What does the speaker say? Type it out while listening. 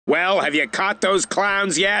Well, have you caught those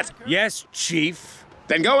clowns yet? Yes, Chief.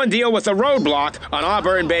 Then go and deal with the roadblock on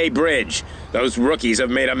Auburn Bay Bridge. Those rookies have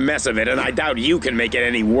made a mess of it, and I doubt you can make it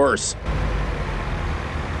any worse.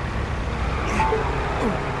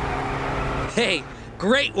 Hey,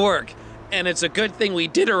 great work. And it's a good thing we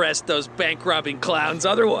did arrest those bank-robbing clowns.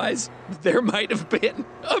 Otherwise, there might have been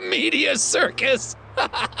a media circus.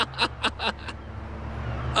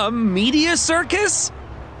 A media circus?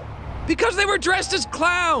 Because they were dressed as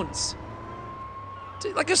clowns.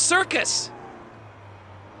 Like a circus.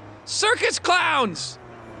 Circus clowns!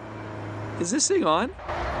 Is this thing on?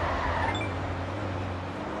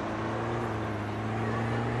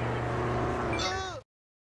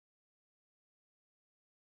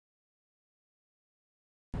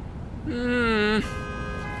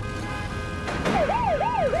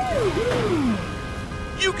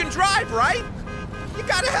 You can drive, right? You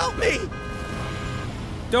gotta help me!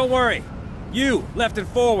 Don't worry. You, left and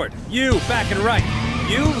forward. You, back and right.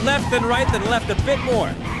 You, left and right, then left a bit more.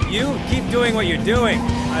 You, keep doing what you're doing.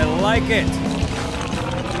 I like it.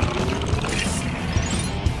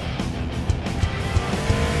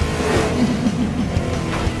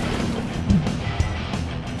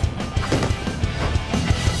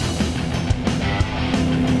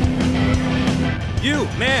 You,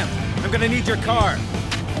 ma'am, I'm gonna need your car.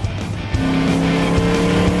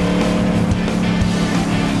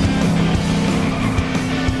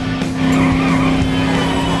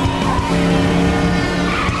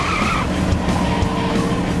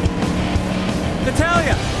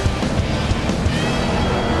 Natalia!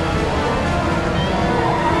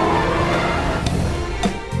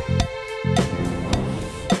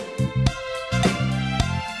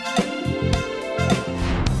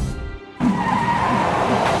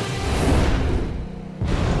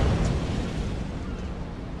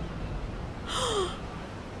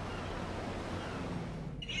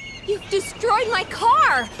 You've destroyed my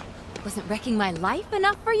car! Wasn't wrecking my life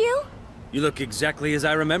enough for you? You look exactly as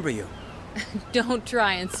I remember you. Don't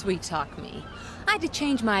try and sweet-talk me. I had to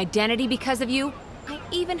change my identity because of you. I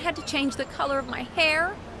even had to change the color of my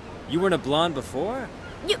hair. You weren't a blonde before?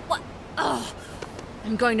 You, what? Ugh.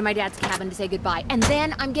 I'm going to my dad's cabin to say goodbye, and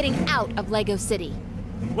then I'm getting out of Lego City.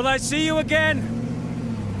 Will I see you again?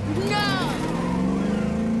 No!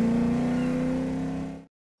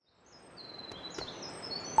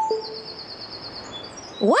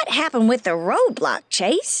 What happened with the roadblock,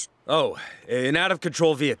 Chase? Oh, an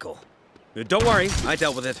out-of-control vehicle. Don't worry, I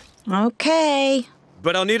dealt with it. Okay.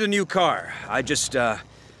 But I'll need a new car. I just,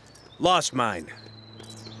 lost mine.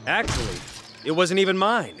 Actually, it wasn't even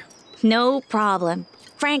mine. No problem.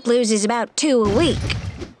 Frank loses about 2 a week.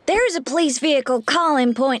 There's a police vehicle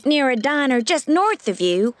calling point near a diner just north of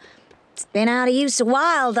you. It's been out of use a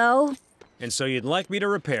while, though. And so you'd like me to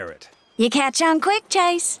repair it? You catch on quick,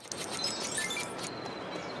 Chase.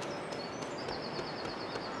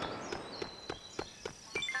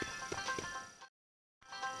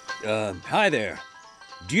 Hi there.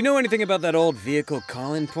 Do you know anything about that old vehicle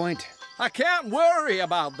call-in point? I can't worry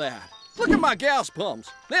about that. Look at my gas pumps.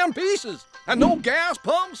 They're in pieces. And no gas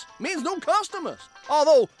pumps means no customers.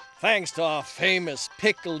 Although, thanks to our famous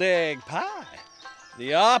pickled egg pie,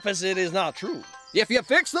 the opposite is not true. If you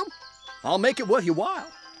fix them, I'll make it worth your while.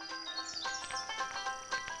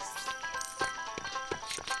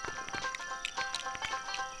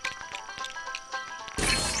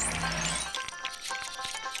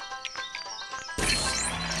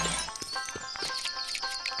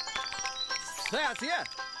 That's it.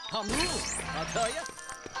 I'm ruined, I'll tell you.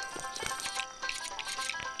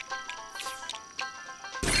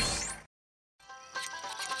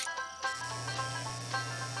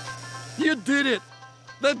 You did it.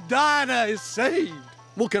 The diner is saved.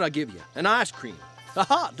 What can I give you? An ice cream, a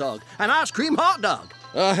hot dog, an ice cream hot dog.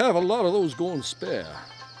 I have a lot of those going spare.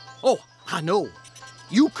 Oh, I know.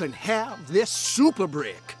 You can have this super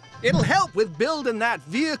brick. It'll help with building that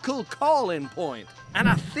vehicle call-in point. And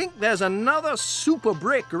I think there's another super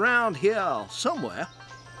brick around here somewhere.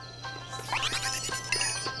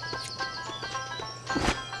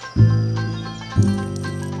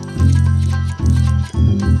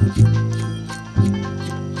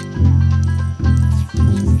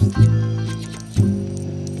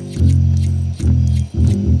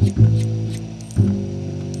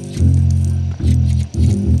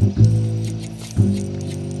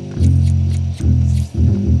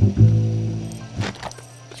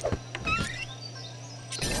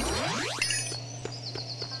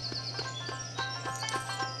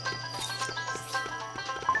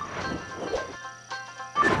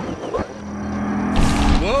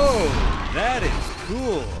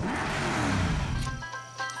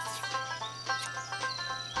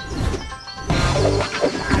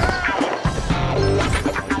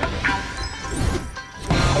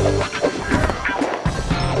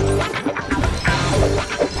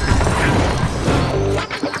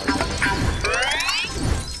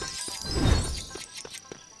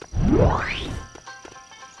 Hey,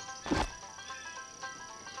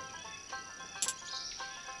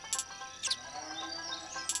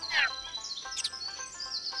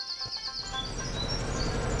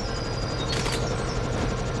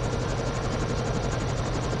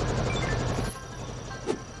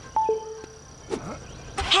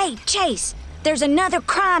 Chase, there's another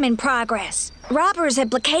crime in progress. Robbers have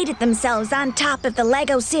blockaded themselves on top of the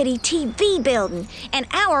Lego City TV building, and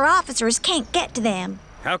our officers can't get to them.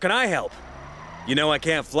 How can I help? You know I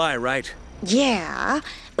can't fly, right? Yeah,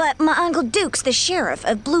 but my Uncle Duke's the sheriff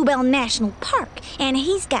of Bluebell National Park, and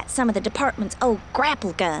he's got some of the department's old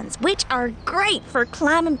grapple guns, which are great for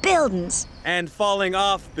climbing buildings. And falling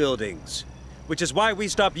off buildings. Which is why we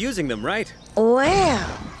stopped using them, right?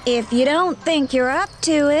 Well, if you don't think you're up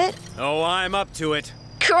to it... Oh, I'm up to it.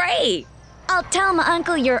 Great! I'll tell my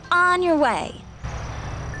uncle you're on your way.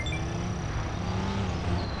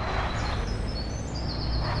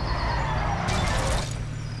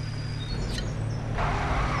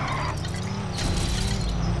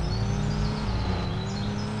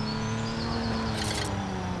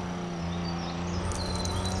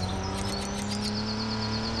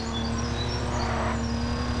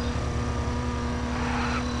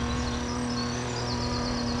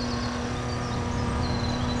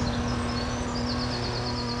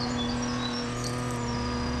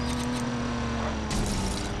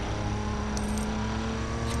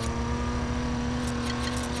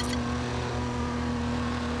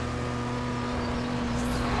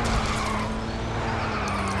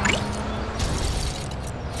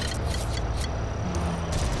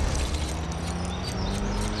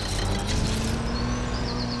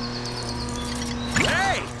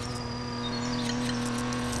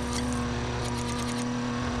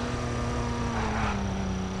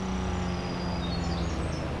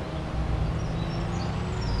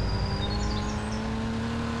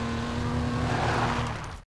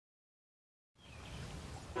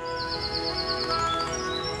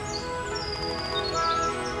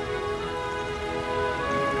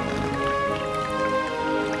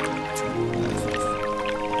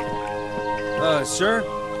 Sir?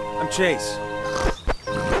 I'm Chase.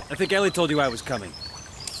 I think Ellie told you I was coming.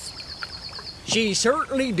 She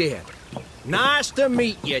certainly did. Nice to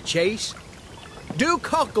meet you, Chase. Duke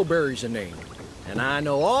Huckleberry's a name, and I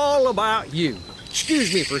know all about you.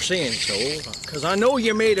 Excuse me for saying so, because I know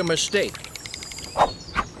you made a mistake.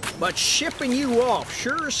 But shipping you off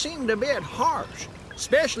sure seemed a bit harsh,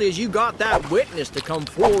 especially as you got that witness to come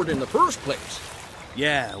forward in the first place.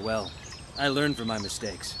 Yeah, well, I learned from my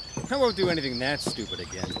mistakes. I won't do anything that stupid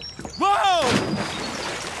again. Whoa!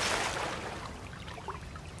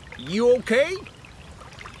 You okay?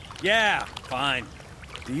 Yeah, fine.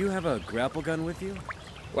 Do you have a grapple gun with you?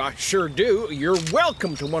 Well, I sure do. You're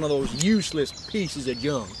welcome to one of those useless pieces of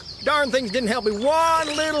junk. Darn things didn't help me one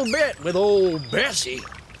little bit with old Bessie.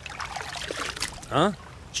 Huh?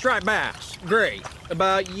 Striped bass, gray,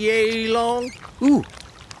 about yay long. Ooh.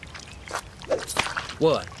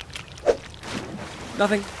 What?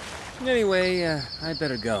 Nothing. Anyway, I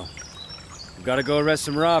better go. I've gotta go arrest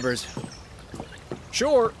some robbers.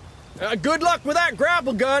 Sure. Good luck with that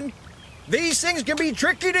grapple gun. These things can be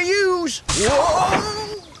tricky to use. Whoa!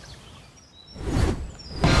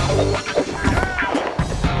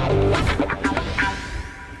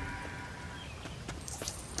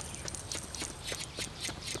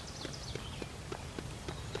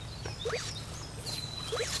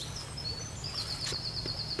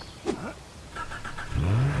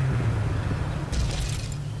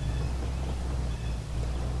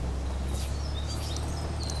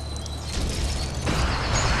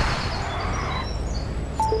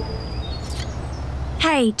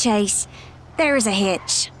 Hey, Chase. There's a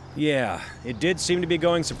hitch. Yeah, it did seem to be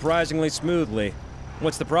going surprisingly smoothly.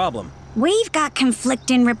 What's the problem? We've got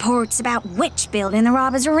conflicting reports about which building the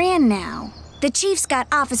robbers are in now. The chief's got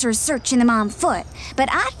officers searching them on foot, but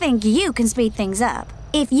I think you can speed things up.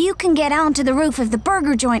 If you can get onto the roof of the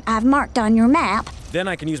burger joint I've marked on your map... Then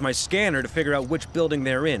I can use my scanner to figure out which building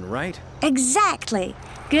they're in, right? Exactly.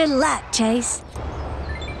 Good luck, Chase.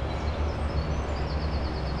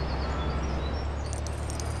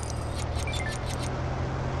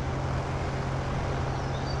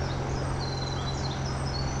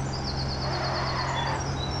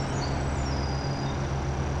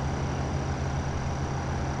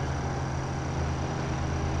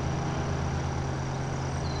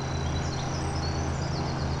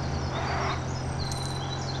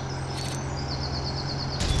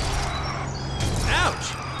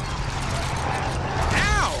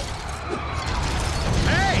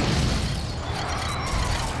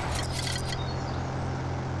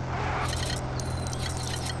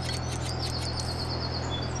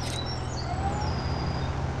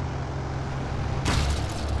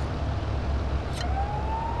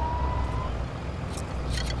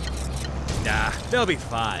 They'll be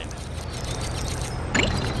fine.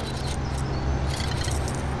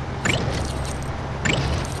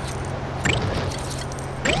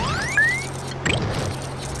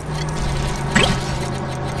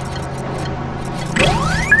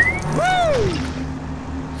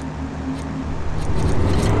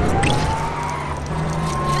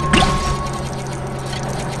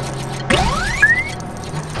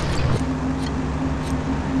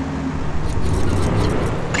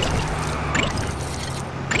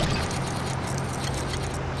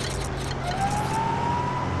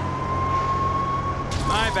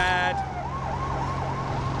 My bad.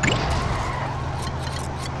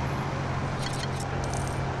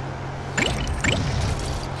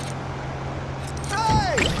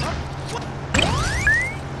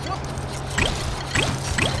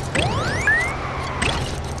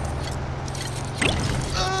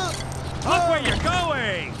 Look where you're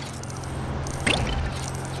going!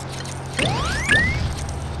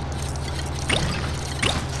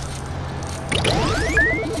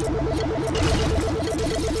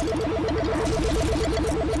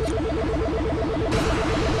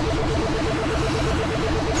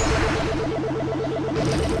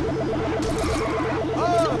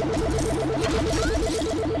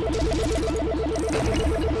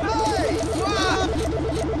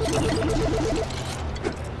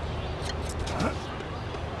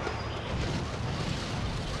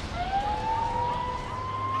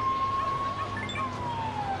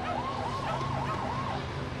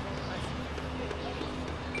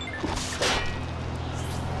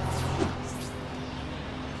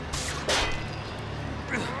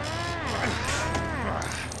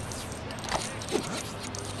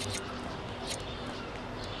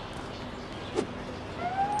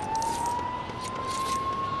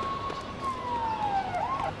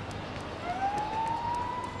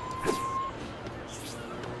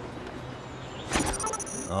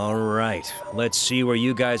 All right, let's see where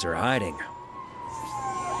you guys are hiding.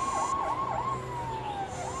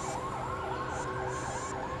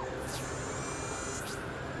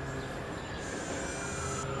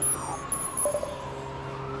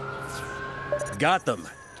 Got them.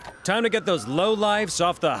 Time to get those lowlifes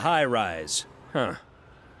off the high-rise. Huh.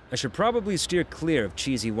 I should probably steer clear of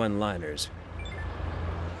cheesy one-liners.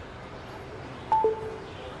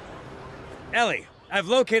 Ellie, I've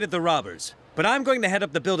located the robbers, but I'm going to head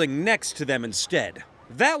up the building next to them instead.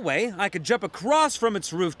 That way, I could jump across from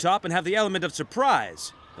its rooftop and have the element of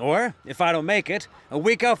surprise. Or, if I don't make it, a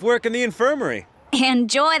week off work in the infirmary.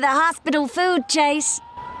 Enjoy the hospital food, Chase.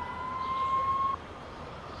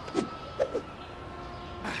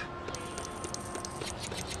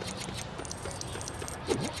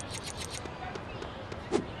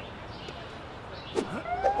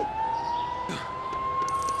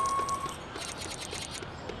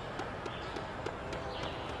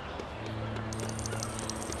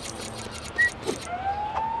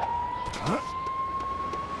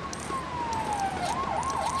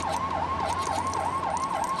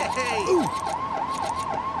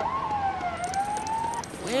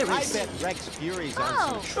 I bet Rex Fury's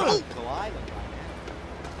on some tropical island right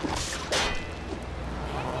now.